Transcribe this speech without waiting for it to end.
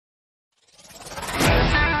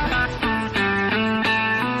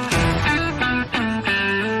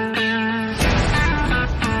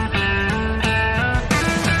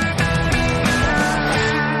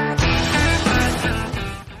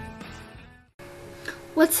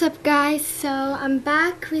What's up guys? So I'm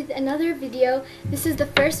back with another video. This is the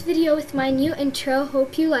first video with my new intro.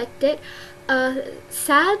 Hope you liked it.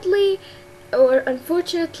 Sadly or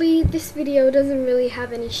unfortunately this video doesn't really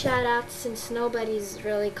have any shout outs since nobody's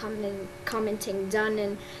really commenting done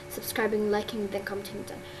and subscribing, liking, then commenting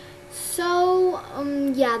done. So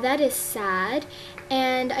yeah, that is sad.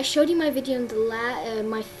 And I showed you my video in the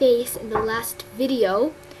my face in the last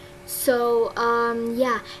video. So,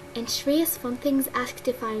 yeah, and Shreyas Fun Things asked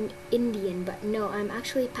if I'm Indian, but no, I'm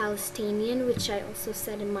actually Palestinian, which I also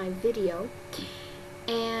said in my video.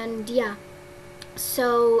 And yeah,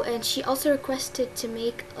 so, and she also requested to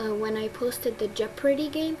make, when I posted the Jeopardy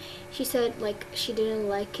game, she said, like, she didn't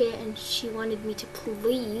like it, and she wanted me to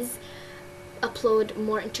please upload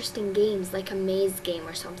more interesting games, like a maze game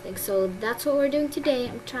or something. So that's what we're doing today.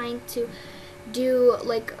 I'm trying to do,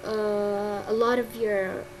 like, a lot of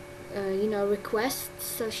your requests.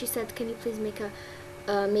 So she said, can you please make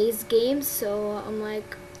a maze game? So I'm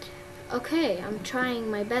like, okay, I'm trying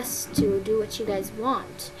my best to do what you guys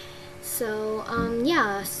want. So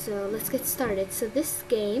yeah, so let's get started. So this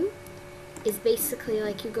game is basically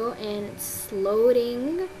like you go and it's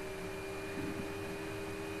loading.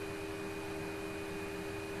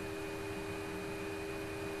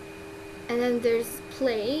 And then there's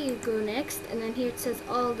play, you go next, and then here it says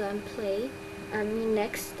all done, play.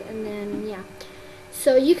 Next, and then yeah,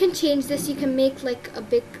 so you can change this. You can make like a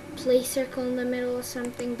big play circle in the middle or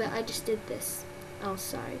something, but I just did this. Oh,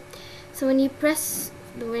 sorry. So when you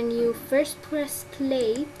first press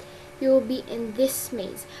play, you will be in this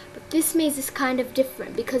maze, but this maze is kind of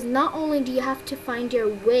different because not only do you have to find your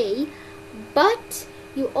way, but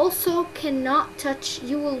you also cannot touch.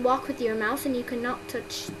 You will walk with your mouse and you cannot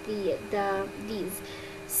touch these,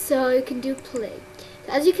 so you can do play.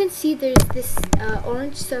 As you can see, there's this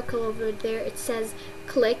orange circle over there. It says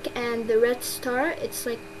click, and the red star, it's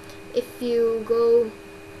like if you go,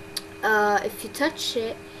 if you touch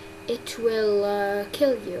it, it will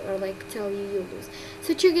kill you or like tell you you lose.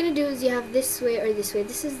 So what you're gonna do is you have this way or this way.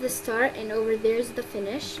 This is the start, and over there's the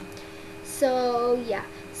finish. So yeah.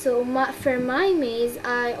 So for my maze,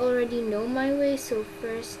 I already know my way. So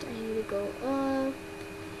first I need to go up.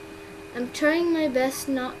 I'm trying my best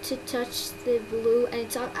not to touch the blue, and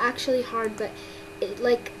it's actually hard, but it,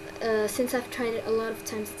 like, since I've tried it a lot of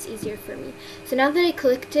times, it's easier for me. So now that I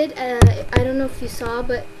clicked it, I don't know if you saw,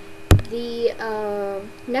 but the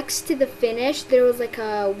next to the finish, there was like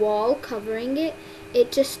a wall covering it.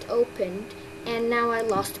 It just opened, and now I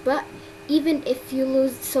lost. But even if you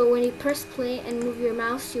lose, so when you press play and move your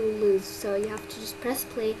mouse, you will lose. So you have to just press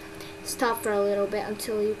play, stop for a little bit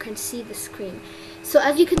until you can see the screen. So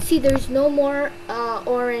as you can see, there's no more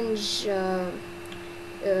orange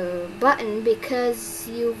button because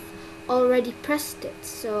you've already pressed it.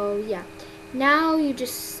 So yeah, now you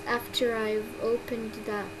just, after I've opened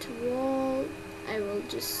that wall, I will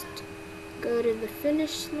just go to the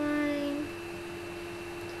finish line.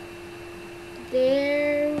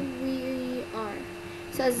 There we are.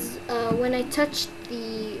 It says when I touched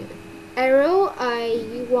the arrow,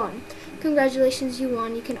 I won. Congratulations, you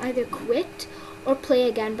won. You can either quit or play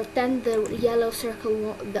again, but then the yellow circle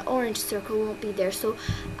won't, the orange circle won't be there. So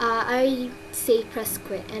I say press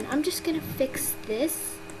quit, and I'm just gonna fix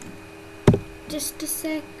this. Just a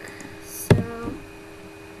sec. So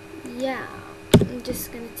yeah, I'm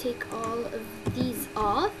just gonna take all of these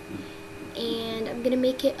off, and I'm gonna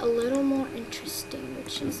make it a little more interesting,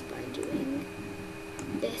 which is by doing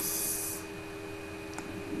this.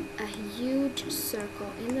 A huge circle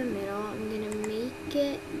in the middle. I'm gonna make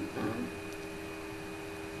it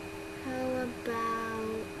how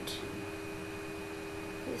about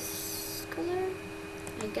this color,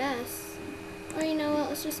 I guess? Or you know what,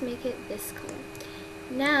 let's just make it this color.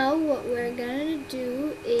 Now what we're gonna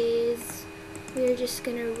do is we're just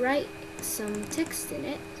gonna write some text in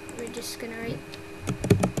it. We're just gonna write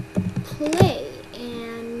play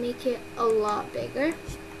and make it a lot bigger.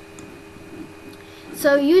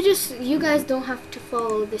 So you guys don't have to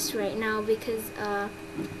follow this right now because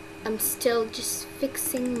I'm still just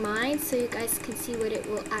fixing mine so you guys can see what it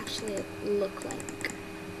will actually look like.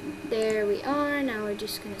 There we are. Now we're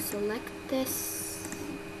just gonna select this.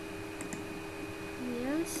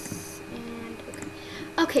 Yes, and okay.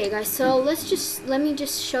 Okay guys, so let me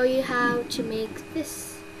just show you how to make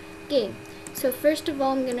this game. So first of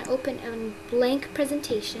all, I'm gonna open a blank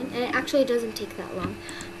presentation, and it actually doesn't take that long.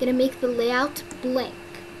 I'm gonna make the layout blank,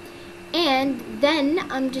 and then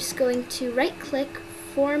I'm just going to right click,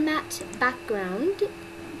 format background,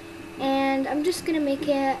 and I'm just gonna make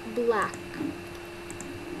it black.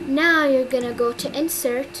 Now you're gonna go to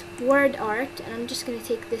insert word art, and I'm just gonna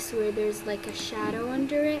take this where there's like a shadow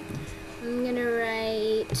under it. I'm gonna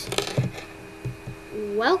write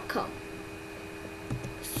welcome.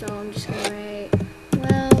 So I'm just gonna write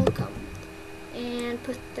welcome and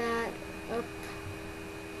put that up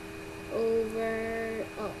over,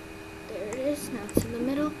 oh, there it is. Now it's in the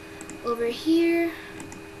middle. Over here.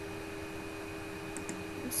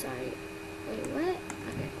 I'm sorry. Wait, what?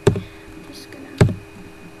 Okay. I'm just gonna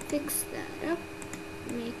fix that up.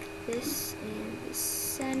 Make this in the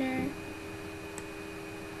center.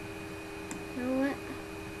 You know what?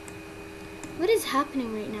 What is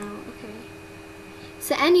happening right now? Okay.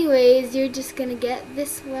 So anyways, you're just gonna get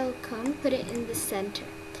this welcome, put it in the center.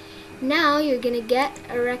 Now you're gonna get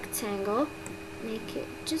a rectangle, make it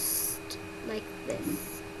just like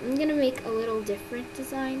this. I'm gonna make a little different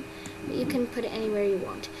design, but you can put it anywhere you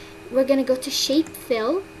want. We're gonna go to shape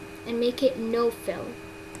fill and make it no fill.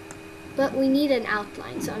 But we need an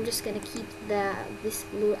outline, so I'm just gonna keep this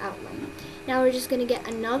blue outline. Now we're just gonna get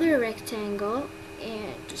another rectangle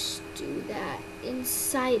and just do that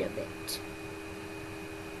inside of it.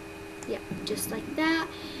 Yep, just like that.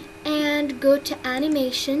 And go to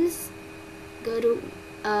animations, go to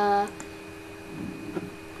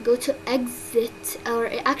exit, or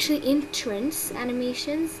actually entrance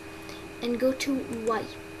animations, and go to wipe.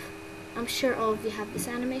 I'm sure all of you have this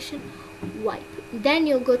animation. Wipe. Then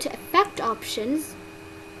you'll go to effect options,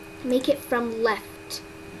 make it from left,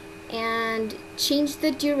 and change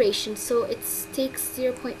the duration so it takes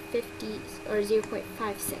 0.50 or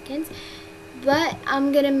 0.5 seconds. But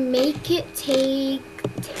I'm gonna make it take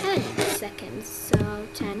 10 seconds, so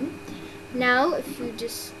 10. Now if you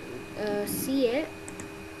just see it,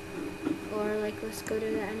 or like let's go to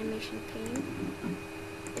the animation pane.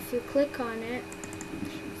 If you click on it,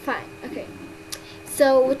 fine, okay.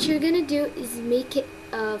 So what you're gonna do is make it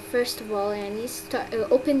first of all, and you start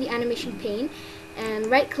open the animation pane and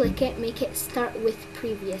right click it, make it start with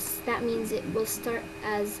previous. That means it will start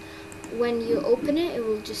as when you open it, it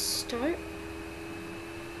will just start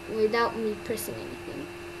without me pressing anything.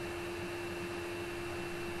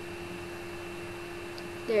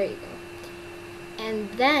 There you go. And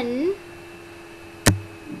then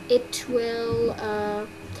it will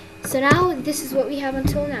so now this is what we have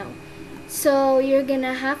until now. So you're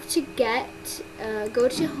gonna have to get go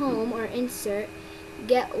to home or insert,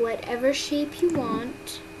 get whatever shape you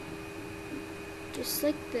want, just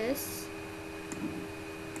like this,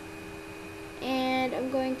 and I'm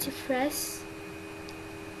going to press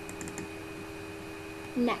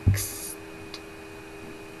next.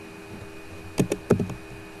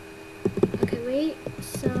 Okay, wait,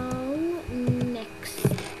 so next,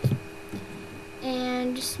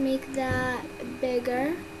 and just make that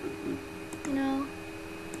bigger, you know,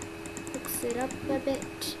 fix it up a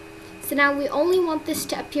bit. So now we only want this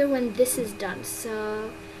to appear when this is done.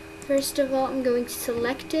 So first of all, I'm going to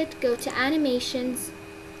select it, go to animations,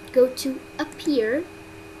 go to appear,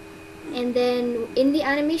 and then in the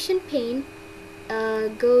animation pane,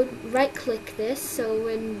 go right click this. So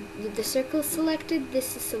when the circle is selected,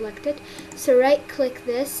 this is selected. So right click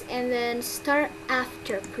this and then start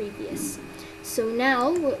after previous. So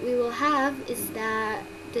now what we will have is that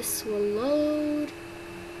this will load.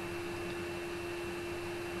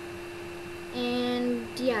 And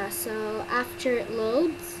yeah, so after it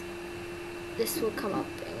loads, this will come up,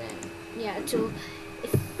 and then yeah, it'll,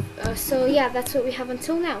 so yeah, that's what we have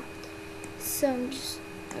until now. So I'm just,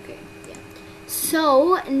 okay, yeah.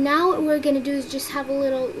 So now what we're gonna do is just have a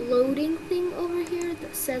little loading thing over here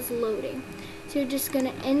that says loading. So you're just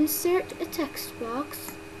gonna insert a text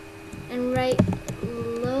box and write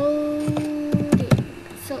loading.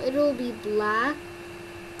 So it'll be black.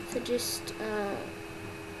 So just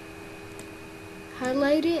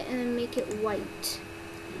highlight it and then make it white.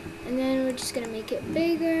 And then we're just gonna make it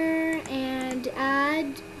bigger and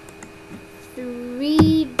add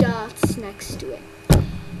 3 dots next to it.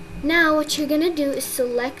 Now what you're gonna do is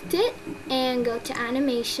select it and go to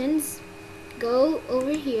animations, go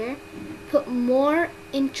over here, put more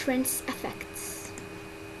entrance effects,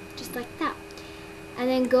 just like that. And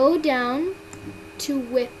then go down to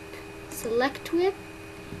whip, select whip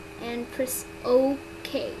and press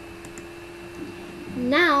OK.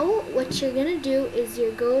 Now what you're gonna do is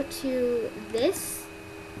you go to this,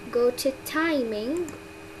 go to timing,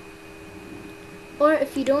 or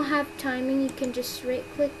if you don't have timing, you can just right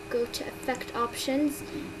click, go to effect options,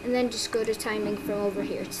 and then just go to timing from over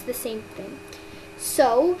here. It's the same thing.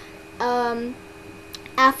 So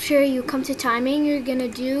after you come to timing, you're gonna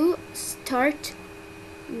do start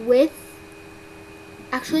with,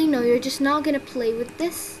 actually no, you're just not gonna play with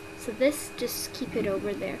this. So this, just keep it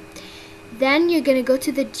over there. Then you're gonna go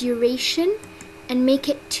to the duration and make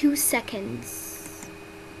it 2 seconds,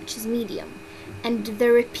 which is medium. And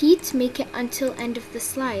the repeat, make it until end of the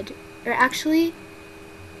slide. Or actually,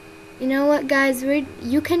 you know what, guys?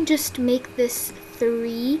 You can just make this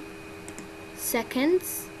 3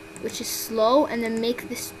 seconds, which is slow, and then make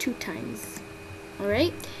this 2 times.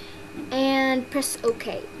 Alright? And press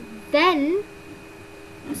OK. Then,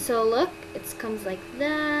 so look, it comes like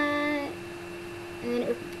that,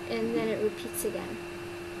 and then it repeats again.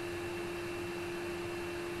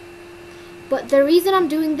 But the reason I'm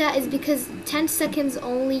doing that is because 10 seconds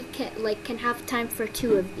only can have time for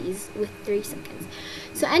 2 of these with 3 seconds.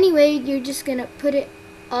 So anyway, you're just gonna put it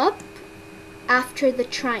up after the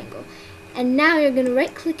triangle. And now you're gonna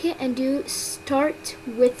right click it and do start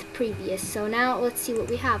with previous. So now let's see what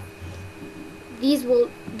we have. These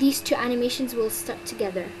 2 animations will start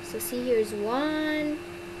together. So see, here's 1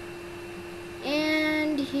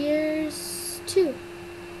 and here's 2.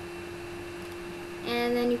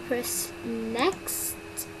 And then you press next,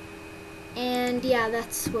 and yeah,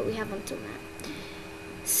 that's what we have until now.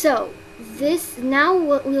 So now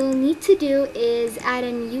what we'll need to do is add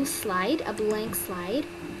a new slide, a blank slide,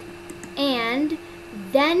 and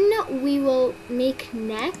then we will make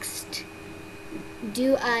next,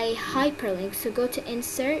 do a hyperlink. So go to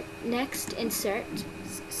insert, next, insert,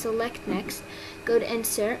 select next, go to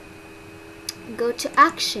insert, go to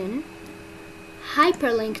action,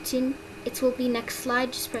 hyperlink to, it will be next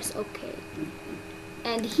slide, just press OK.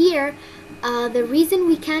 And here, the reason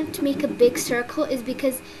we can't make a big circle is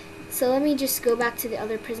because, so let me just go back to the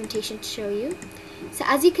other presentation to show you. So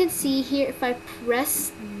as you can see here, if I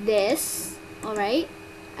press this, alright,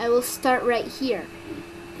 I will start right here.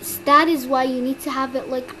 That is why you need to have it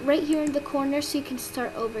like right here in the corner so you can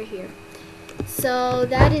start over here. So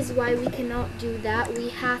that is why we cannot do that. We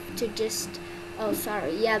have to just, oh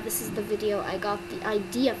sorry, yeah, this is the video I got the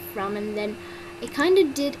idea from, and then I kind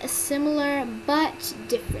of did a similar but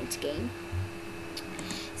different game.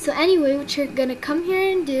 So anyway, what you're gonna come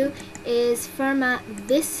here and do is format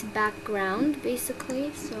this background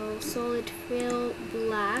basically, so solid fill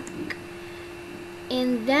black,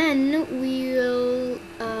 and then we will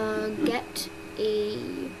get a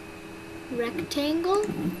rectangle,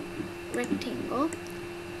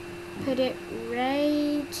 put it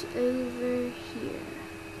right over here,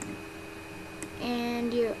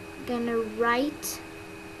 and you're gonna write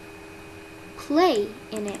play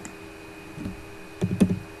in it.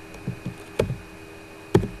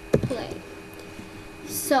 Play.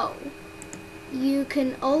 So you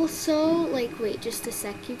can also, like, wait just a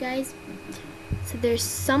sec you guys. So there's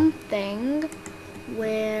something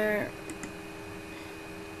where,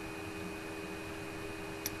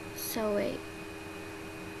 so wait,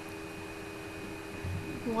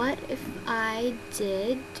 what if I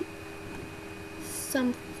did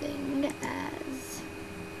something as,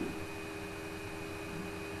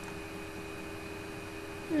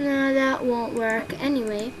 no, that won't work.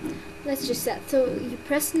 Anyway, let's just set, so you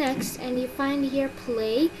press next and you find here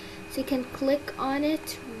play, so you can click on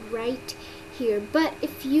it right here. But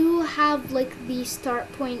if you have like the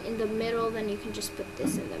start point in the middle, then you can just put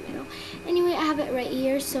this in the middle. Anyway, I have it right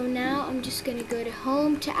here. So now I'm just gonna go to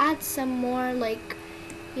home to add some more, like,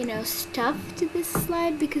 you know, stuff to this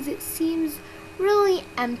slide because it seems really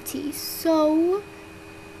empty. So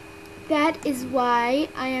that is why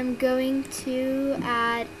I am going to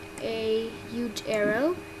add a huge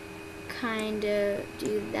arrow, kind of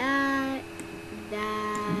do that,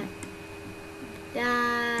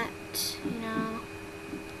 you know.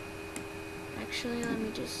 Actually, let me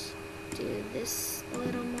just do this a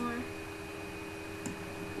little more.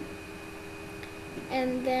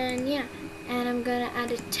 And then, yeah, and I'm gonna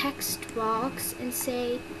add a text box and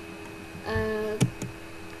say,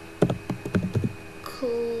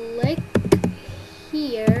 click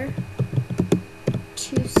here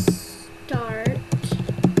to start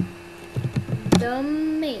the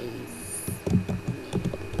maze.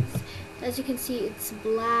 As you can see, it's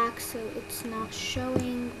black, so it's not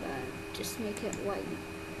showing, but just make it white.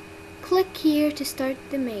 Click here to start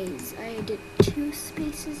the maze. I did 2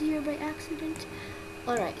 spaces here by accident.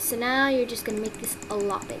 Alright, so now you're just gonna make this a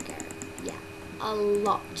lot bigger. Yeah, a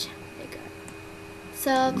lot bigger.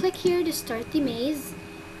 So click here to start the maze,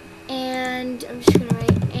 and I'm just gonna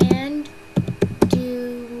write, and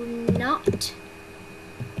do not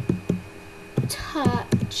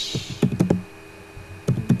touch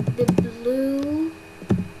the blue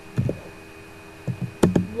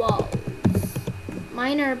walls.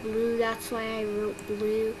 Mine are blue, that's why I wrote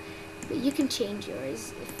blue, but you can change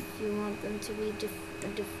yours if you want them to be a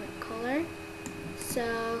different color.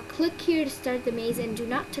 So click here to start the maze and do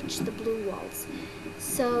not touch the blue walls.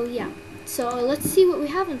 So yeah, so let's see what we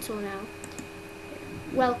have until now.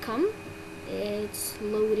 Welcome. It's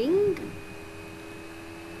loading.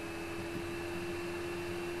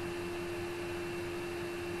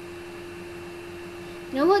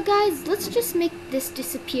 You know what, guys? Let's just make this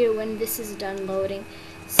disappear when this is done loading.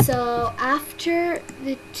 So after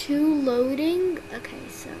the 2 loading, okay,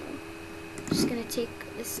 so I'm just gonna take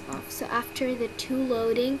this off. So after the 2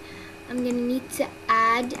 loading, I'm gonna need to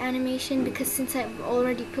add animation, because since I've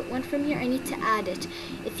already put one from here, I need to add it.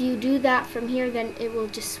 If you do that from here, then it will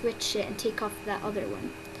just switch it and take off that other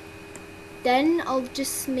one. Then I'll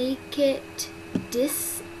just make it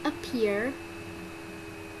disappear.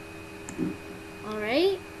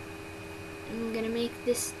 Alright, I'm gonna make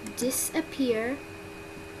this disappear.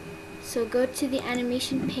 So go to the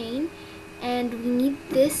animation pane, and we need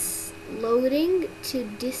this loading to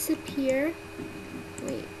disappear.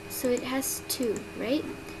 Wait, so it has 2, right?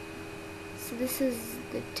 So this is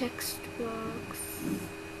the text box.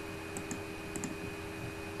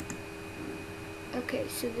 Okay,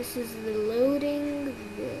 so this is the loading.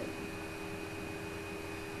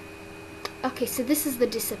 Okay, so this is the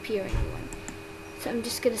disappearing one. So I'm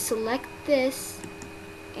just gonna select this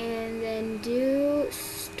and then do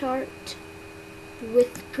start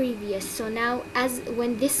with previous. So now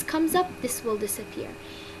when this comes up, this will disappear.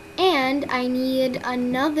 And I need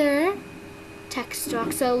another text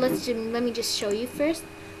box. So let me just show you first.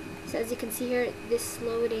 So as you can see here, this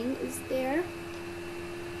loading is there.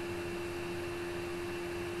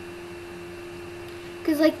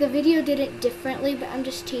 Because like the video did it differently, but I'm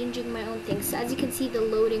just changing my own thing. So as you can see, the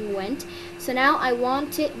loading went. So now I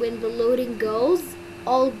want it when the loading goes,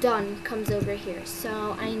 all done comes over here.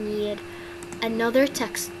 So I need another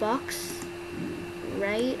text box,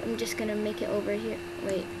 right? I'm just gonna make it over here.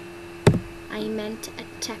 Wait, I meant a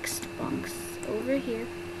text box over here.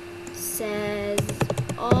 Says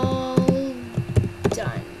all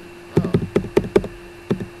done. Oh,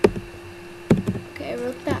 okay, I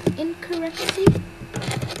wrote that incorrectly.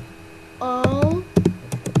 All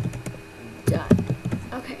done.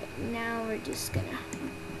 Okay, now we're just gonna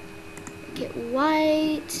make it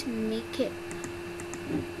white, make it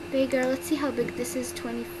bigger. Let's see how big this is,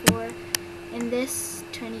 24, and this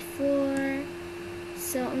 24.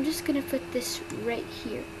 So I'm just gonna put this right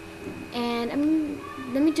here. And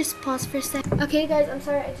let me just pause for a second. Okay guys, I'm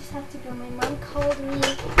sorry, I just have to go. My mom called me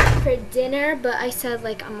for dinner, but I said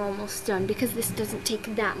like I'm almost done because this doesn't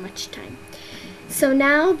take that much time. So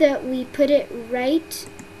now that we put it right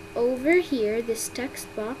over here, this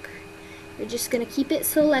text box, we're just gonna keep it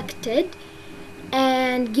selected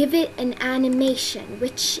and give it an animation,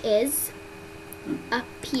 which is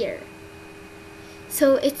appear.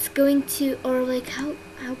 So it's going to, or like how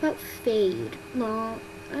about fade? No,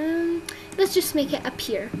 let's just make it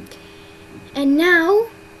appear. And now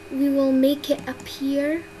we will make it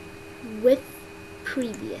appear with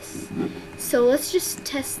previous. So let's just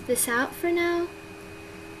test this out for now.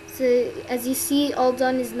 So as you see, all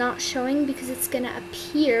done is not showing because it's gonna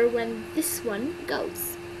appear when this one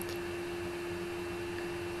goes.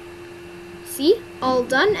 See, all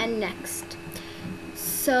done and next.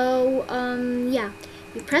 So yeah,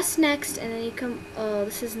 you press next and then you come. Oh,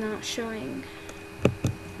 this is not showing.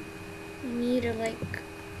 You need to like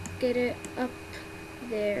get it up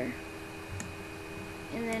there,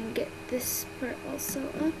 and then get this part also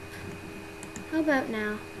up. How about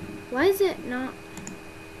now? Why is it not?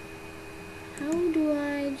 How do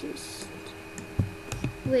I just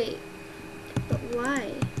wait? But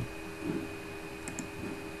why?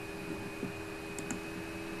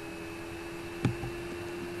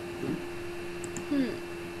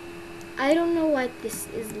 I don't know why this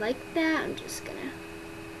is like that. I'm just gonna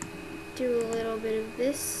do a little bit of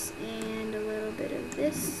this and a little bit of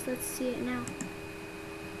this. Let's see it now.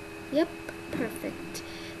 Yep, perfect.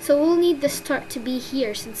 So we'll need the start to be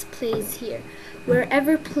here since play is here.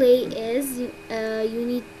 Wherever play is, you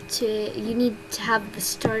need to have the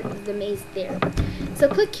start of the maze there. So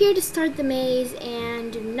click here to start the maze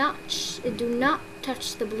and do not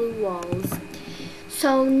touch the blue walls.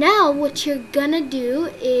 So now what you're gonna do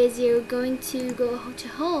is you're going to go to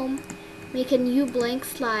home, make a new blank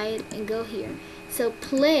slide and go here. So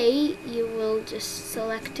play, you will just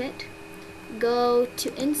select it, go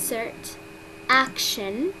to insert,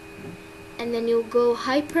 action, and then you'll go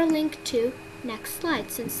hyperlink to next slide,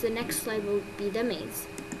 since the next slide will be the maze.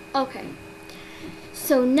 Okay,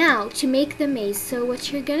 so now to make the maze, so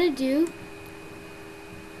what you're gonna do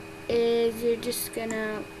is you're just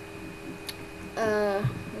gonna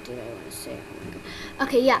what did I want to say? Oh my God.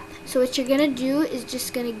 Okay, yeah. So what you're gonna do is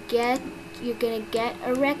you're gonna get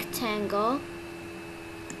a rectangle.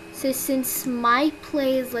 So since my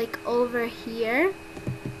play is like over here,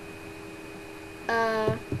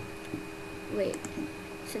 wait.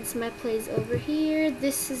 Since my play is over here,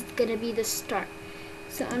 this is gonna be the start.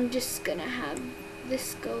 So I'm just gonna have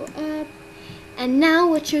this go up. And now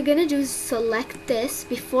what you're gonna do is select this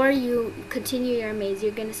before you continue your maze.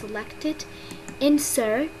 You're gonna select it,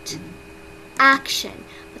 insert, action.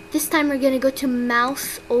 But this time we're gonna go to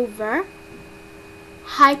mouse over,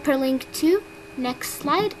 hyperlink to, next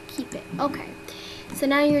slide, keep it. Okay. So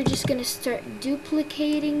now you're just gonna start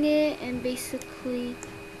duplicating it and basically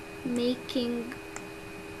making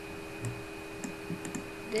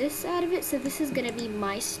this out of it. So this is gonna be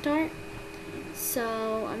my start.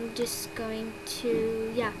 So I'm just going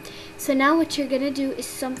to, yeah. So now what you're gonna do is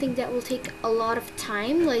something that will take a lot of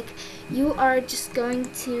time. Like, you are just going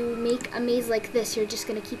to make a maze like this. You're just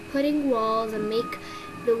gonna keep putting walls and make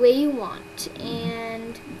the way you want.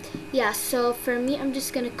 And yeah, so for me, I'm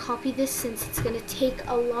just gonna copy this since it's gonna take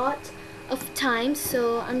a lot of time.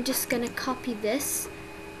 So I'm just gonna copy this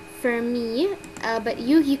for me, but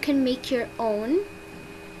you can make your own.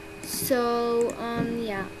 So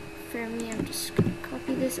yeah, for me, I'm just gonna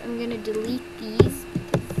copy this. I'm gonna delete these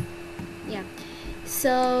because, yeah.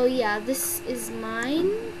 So yeah, this is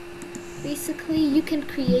mine. Basically, you can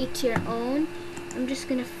create your own. I'm just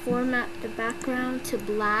gonna format the background to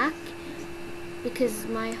black because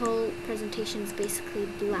my whole presentation is basically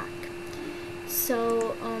black.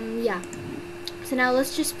 So yeah. So now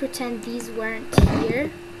let's just pretend these weren't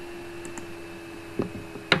here.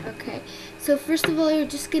 Okay, so first of all, you're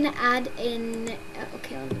just gonna add in,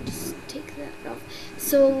 okay, I'll just take that off.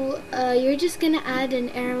 So you're just gonna add an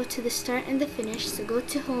arrow to the start and the finish. So go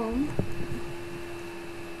to home,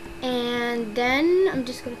 and then I'm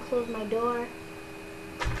just gonna close my door.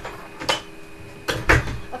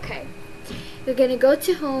 Okay, you're gonna go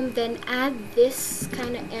to home, then add this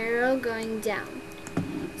kind of arrow going down.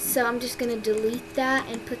 So I'm just gonna delete that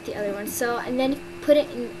and put the other one. So, and then put it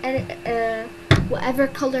in whatever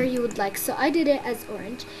color you would like. So I did it as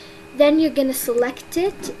orange. Then you're gonna select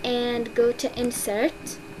it and go to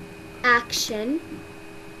insert, action,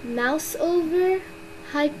 mouse over,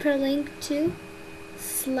 hyperlink to,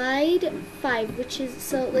 slide 5, which is,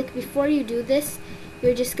 so like before you do this,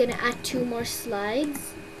 you're just gonna add 2 more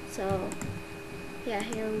slides. So yeah,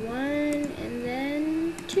 here 1 and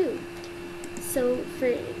then 2. So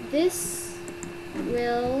for this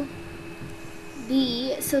will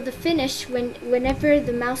be, so the finish, whenever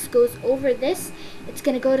the mouse goes over this, it's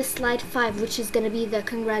gonna go to slide 5, which is gonna be the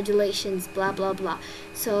congratulations, blah blah blah.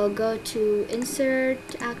 So go to insert,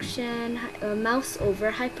 action, mouse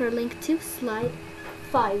over, hyperlink to slide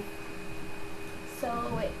 5.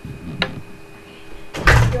 So wait, okay.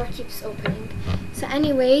 The door keeps opening. So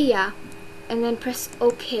anyway, yeah, and then press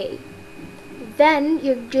OK. Then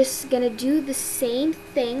you're just gonna do the same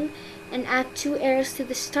thing and add 2 arrows to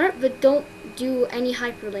the start, but don't do any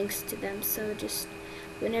hyperlinks to them. So just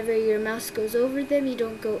whenever your mouse goes over them, you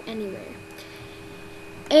don't go anywhere.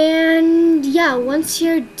 And yeah, once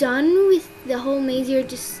you're done with the whole maze, you're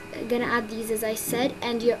just gonna add these, as I said,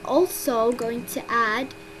 and you're also going to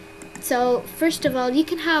add, so first of all, you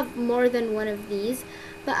can have more than one of these,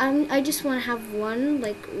 but I just want to have one,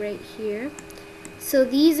 like right here. So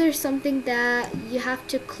these are something that you have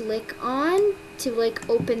to click on to like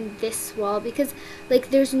open this wall, because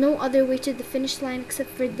like there's no other way to the finish line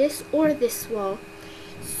except for this or this wall.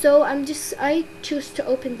 So I choose to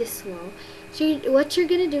open this wall. So what you're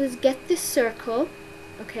gonna do is get this circle,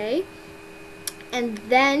 okay, and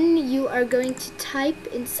then you are going to type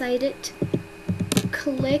inside it,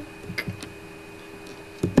 click,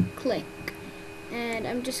 and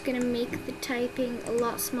I'm just gonna make the typing a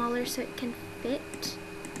lot smaller so it can fit.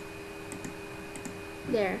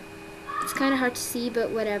 There. It's kind of hard to see,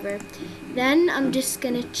 but whatever. Then I'm just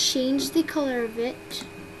gonna change the color of it.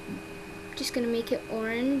 Just gonna make it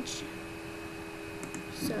orange.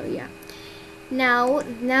 So yeah. Now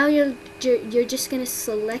you're just gonna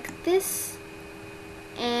select this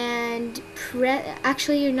and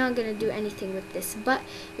actually you're not gonna do anything with this, but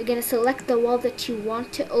you're gonna select the wall that you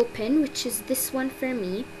want to open, which is this one for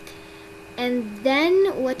me. And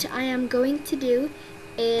then what I am going to do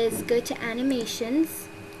is go to animations,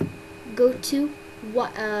 go to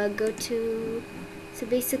so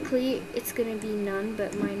basically it's gonna be none,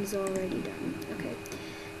 but mine's already done. Okay,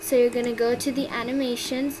 so you're gonna go to the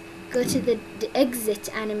animations, go to the exit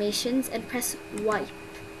animations and press wipe.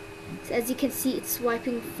 So as you can see, it's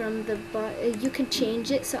wiping from the bottom. You can change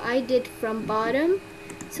it, so I did from bottom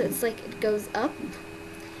so it's like it goes up.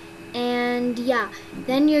 And yeah,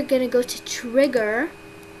 then you're gonna go to trigger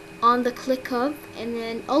on the click of, and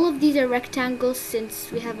then all of these are rectangles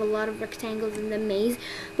since we have a lot of rectangles in the maze,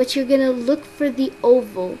 but you're gonna look for the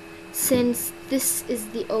oval since this is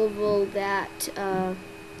the oval that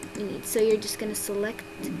you need. So you're just gonna select,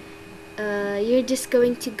 you're just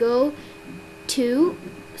going to go to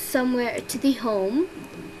somewhere to the home,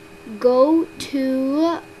 go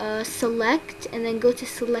to select, and then go to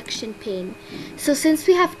selection pane. So since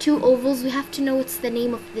we have two ovals, we have to know what's the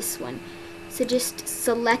name of this one. So just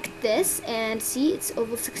select this and see, it's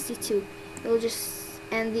oval 62. It'll just,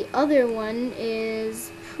 and the other one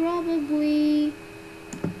is probably,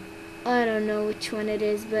 I don't know which one it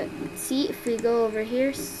is, but see, if we go over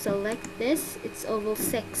here, select this, it's oval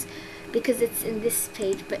 6 because it's in this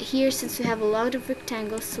page. But here, since we have a lot of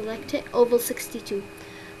rectangles, select it, oval 62.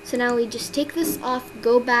 So now we just take this off,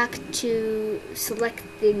 go back to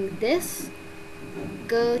selecting this,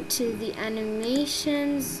 go to the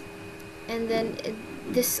animations, and then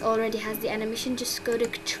this already has the animation. Just go to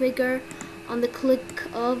trigger on the click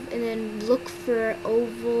of, and then look for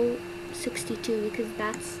oval 62 because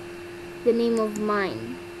that's the name of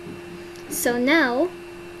mine. So now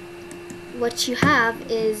what you have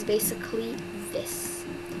is basically this.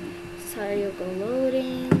 Sorry, you'll go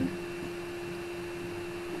loading.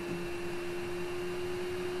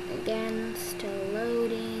 Again, still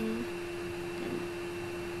loading. And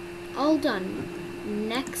all done.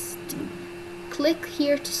 Next, click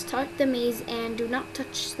here to start the maze and do not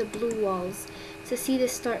touch the blue walls. So see, the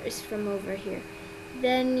start is from over here.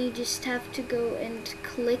 Then you just have to go and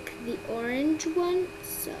click the orange one.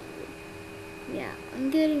 So yeah,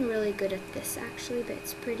 I'm getting really good at this actually, but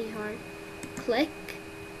it's pretty hard. Click.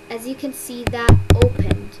 As you can see, that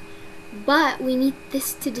opened. But we need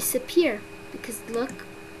this to disappear because look,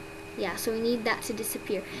 yeah, so we need that to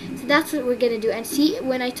disappear. So that's what we're gonna do. And see,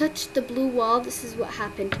 when I touched the blue wall, this is what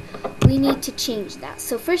happened. We need to change that.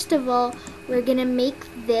 So first of all, we're gonna make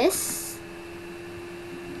this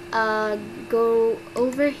go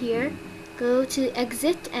over here, go to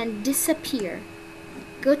exit and disappear.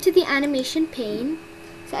 Go to the animation pane.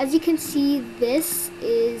 So as you can see, this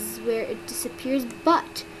is where it disappears,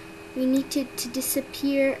 but we need it to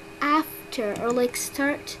disappear after, or like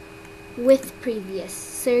start with previous.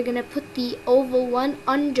 So you're gonna put the oval one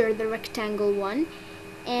under the rectangle one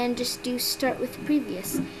and just do start with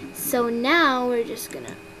previous. So now we're just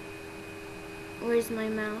gonna, where's my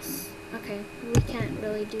mouse? Okay, we can't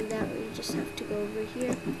really do that, we just have to go over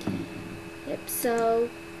here. Yep, so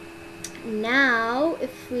now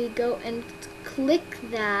if we go and click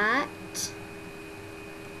that,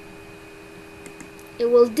 it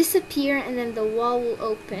will disappear and then the wall will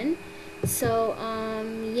open. So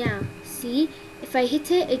yeah, see, if I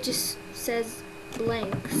hit it, it just says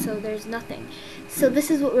blank, so there's nothing. So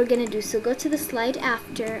this is what we're gonna do. So go to the slide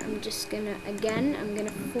after. I'm just gonna, again, I'm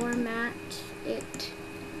gonna format it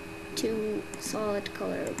to solid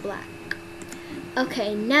color black.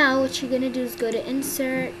 Okay, now what you're gonna do is go to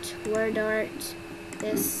insert, word art,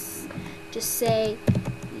 this, just say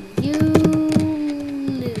you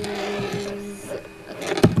lose.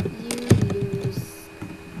 Okay, you lose.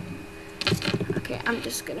 Okay, I'm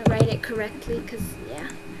just gonna write it correctly because yeah.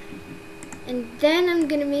 And then I'm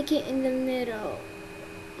gonna make it in the middle.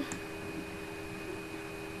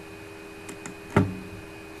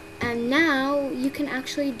 And now you can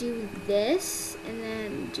actually do this and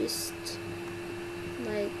then just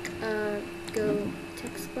like go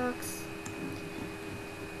text box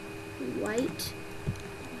white,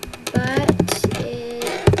 but it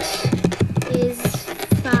is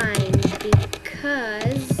fine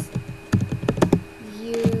because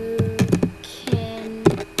you can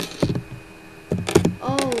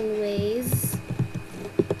always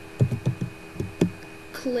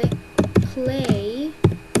click play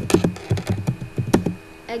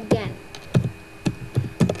again.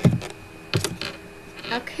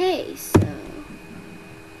 Okay, so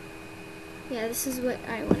yeah, this is what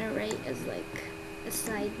I want to write as like a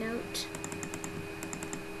side note.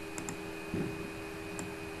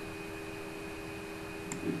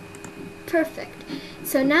 Perfect.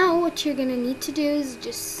 So now what you're gonna need to do is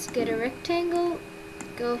just get a rectangle,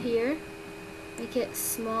 go here, make it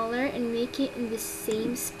smaller and make it in the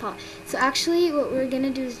same spot. So actually what we're gonna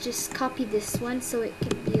do is just copy this one so it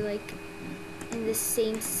can be like in the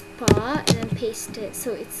same spot and then paste it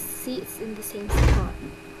so it's, see, it's in the same spot.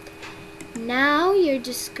 Now you're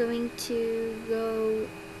just going to go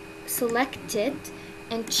select it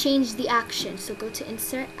and change the action. So go to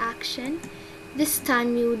insert action. This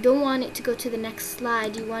time you don't want it to go to the next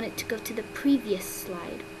slide, you want it to go to the previous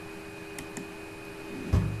slide.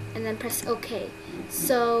 and then press OK.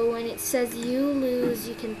 So when it says you lose,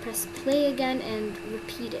 you can press play again and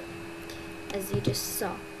repeat it, as you just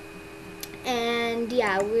saw. And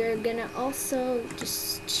yeah, we're gonna also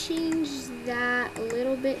just change that a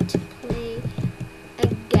little bit to play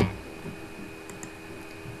again.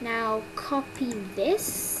 Now copy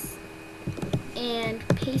this and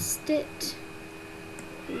paste it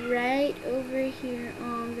right over here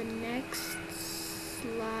on the next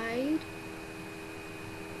slide.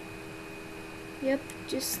 Yep,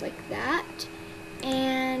 just like that.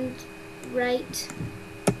 And write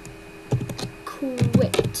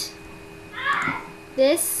quit.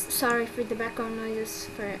 This, sorry for the background noises,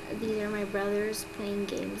 these are my brothers playing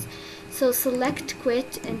games. So select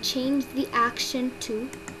quit and change the action to,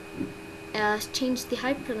 change the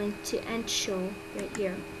hyperlink to end show right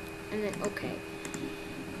here. And then okay.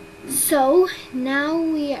 So now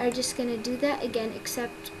we are just gonna do that again,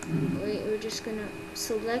 except we're just gonna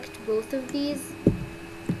select both of these,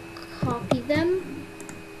 copy them,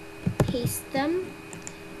 paste them,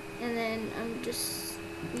 and then you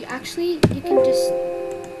can just,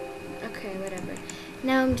 okay, whatever.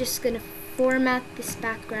 Now I'm just gonna format this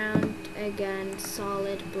background again,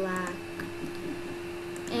 solid black,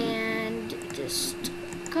 and just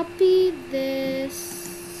copy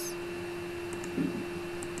this,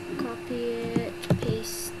 copy it,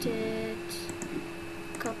 paste it,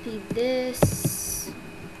 copy this,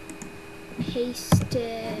 paste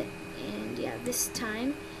it, and yeah, this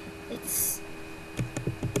time it's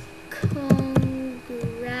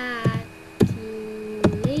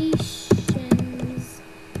congratulations,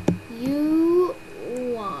 you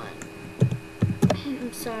won.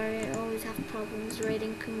 I'm sorry, I always have problems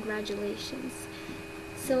writing congratulations.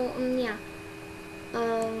 So yeah,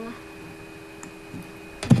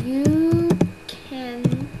 you can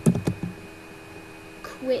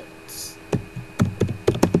quit,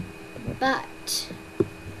 but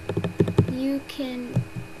you can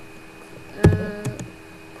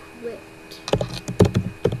quit,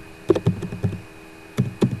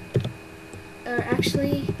 or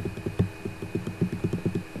actually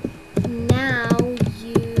now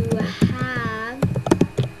you have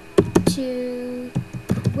to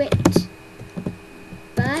quit,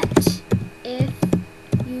 but if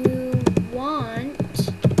you want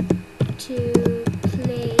to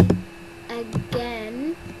play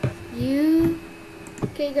again,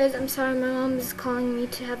 okay guys, I'm sorry, my mom is calling me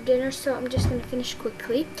to have dinner, so I'm just gonna finish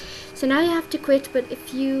quickly. So now you have to quit, but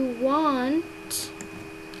if you want,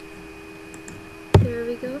 there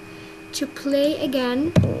we go, to play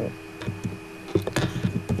again,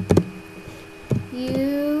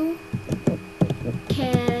 you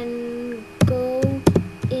can go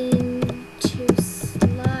into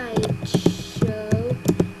slideshow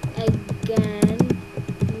again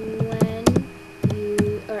when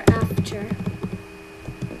you, or after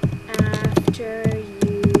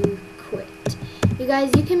you quit. You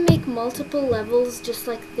guys, you can make multiple levels just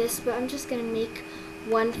like this, but I'm just gonna make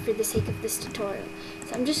one for the sake of this tutorial.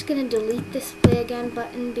 So I'm just gonna delete this play again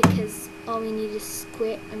button, because all we need is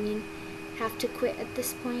quit. Have to quit at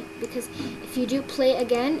this point, because if you do play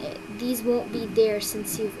again, these won't be there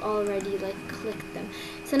since you've already clicked them.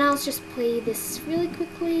 So now let's just play this really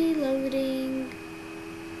quickly, loading.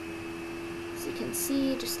 As you can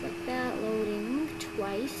see, just like that, loading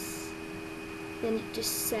twice. Then it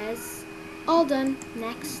just says all done,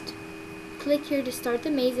 next. Click here to start the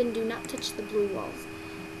maze and do not touch the blue walls.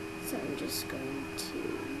 So I'm just going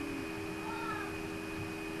to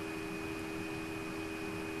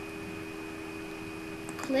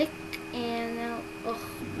click, and now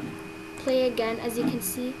play again. As you can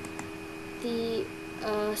see, the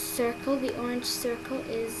circle, the orange circle,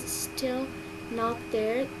 is still not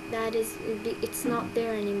there. It's not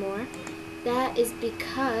there anymore. That is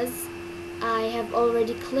because I have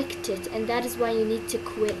already clicked it, and that is why you need to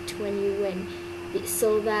quit when you win,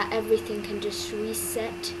 so that everything can just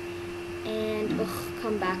reset and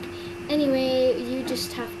come back. Anyway, you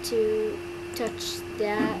just have to touch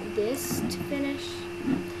this to finish.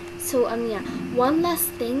 So yeah, one last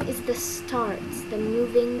thing is the star. It's the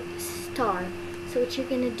moving star. So what you're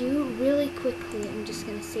gonna do really quickly, I'm just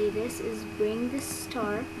gonna say this, is bring the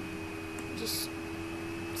star, just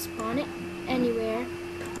spawn it anywhere.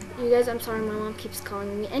 You guys, I'm sorry, my mom keeps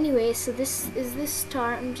calling me. Anyway, so this is the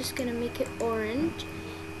star. I'm just gonna make it orange,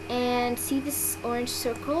 and see this orange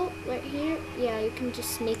circle right here? Yeah, you can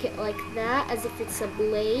just make it like that, as if it's a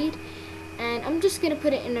blade. And I'm just gonna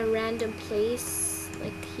put it in a random place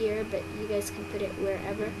like here, but you guys can put it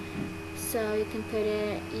wherever. So you can put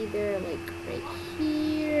it either like right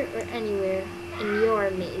here or anywhere in your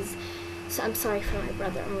maze. So I'm sorry for my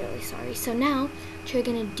brother, I'm really sorry. So now what you're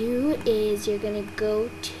gonna do is you're gonna go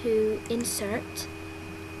to insert,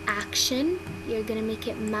 action, you're gonna make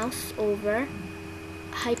it mouse over,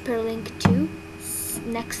 hyperlink to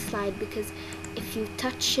next slide, because if you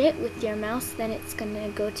touch it with your mouse then it's gonna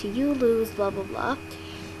go to you lose, blah blah blah.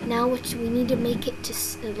 Now we need to make it to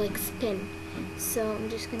like spin. So I'm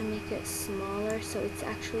just gonna make it smaller so it's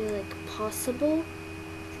actually like possible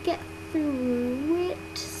to get through it.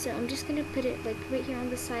 So I'm just gonna put it like right here on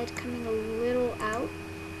the side, coming a little out,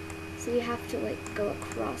 so you have to like go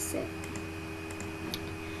across it.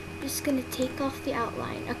 I'm just gonna take off the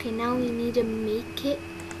outline. Okay, now we need to make it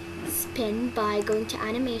spin by going to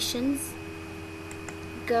animations,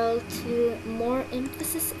 go to more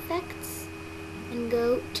emphasis effects, and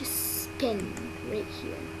go to spin right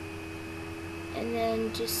here, and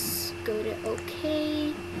then just go to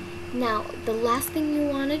OK. Now the last thing you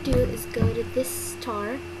want to do is go to this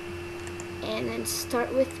star and then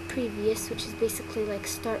start with previous, which is basically like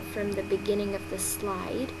start from the beginning of the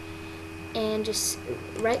slide, and just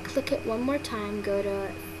right click it one more time, go to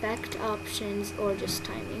effect options or just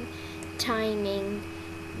timing,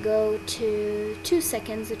 go to 2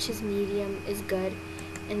 seconds, which is medium is good,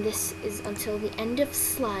 and this is until the end of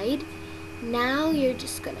slide. Now you're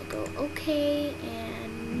just gonna go OK,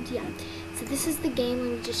 and yeah, so this is the game.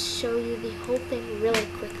 Let me just show you the whole thing really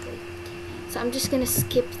quickly. So I'm just gonna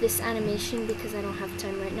skip this animation because I don't have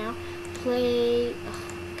time right now. Play,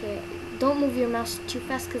 okay, don't move your mouse too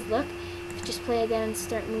fast, because look, if you just play again and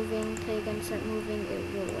start moving, play again, start moving, it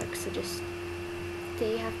will work. So just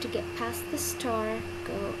stay, you have to get past the star,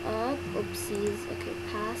 go up, oopsies, okay,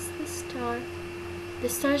 past the star. The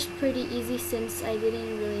star's pretty easy since I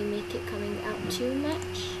didn't really make it coming out too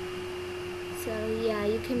much. So yeah,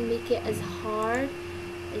 you can make it as hard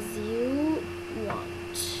as you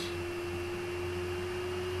want.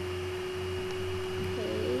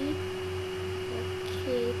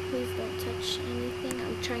 Okay, please don't touch anything.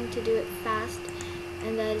 I'm trying to do it fast,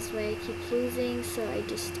 and that is why I keep losing. So I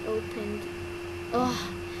just opened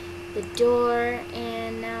the door,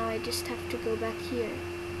 and now I just have to go back here.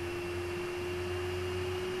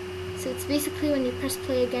 So it's basically when you press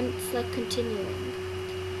play again, it's like continuing.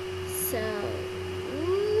 So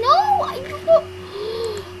no,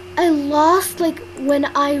 I lost like when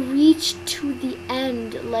I reached to the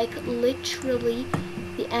end, like literally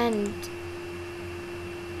the end.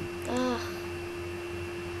 Ugh.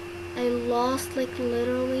 I lost like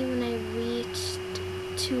literally when I reached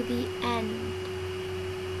to the end.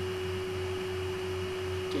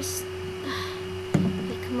 Just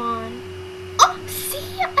okay, come on. Oh,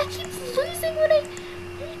 see, I keep losing when I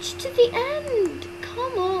reach to the end.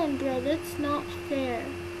 Come on, bro, that's not fair.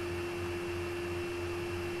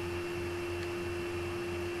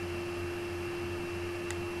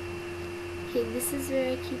 Okay, this is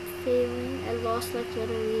where I keep failing. I lost like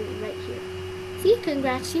literally right here. See,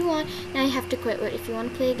 congrats, you won. Now you have to quit. But if you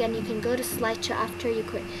want to play again, you can go to slideshow after you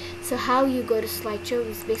quit. So how you go to slideshow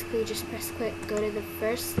is basically just press quit, go to the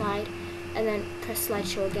first slide, and then press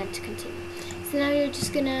slideshow again to continue. So now you're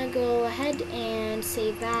just gonna go ahead and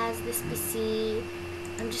save as this PC.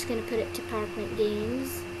 I'm just gonna put it to PowerPoint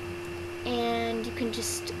Games, and you can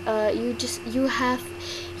just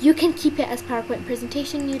you can keep it as PowerPoint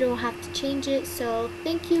presentation. You don't have to change it. So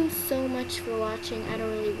thank you so much for watching. I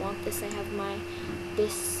don't really want this. I have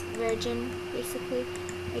this version basically.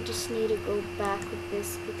 I just need to go back with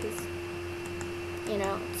this because you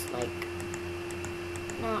know it's like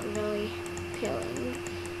not really appealing.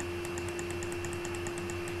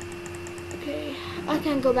 Okay, I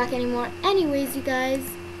can't go back anymore. Anyways, you guys,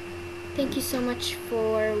 thank you so much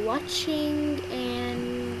for watching,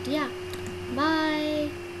 and yeah, bye.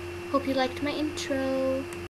 Hope you liked my intro.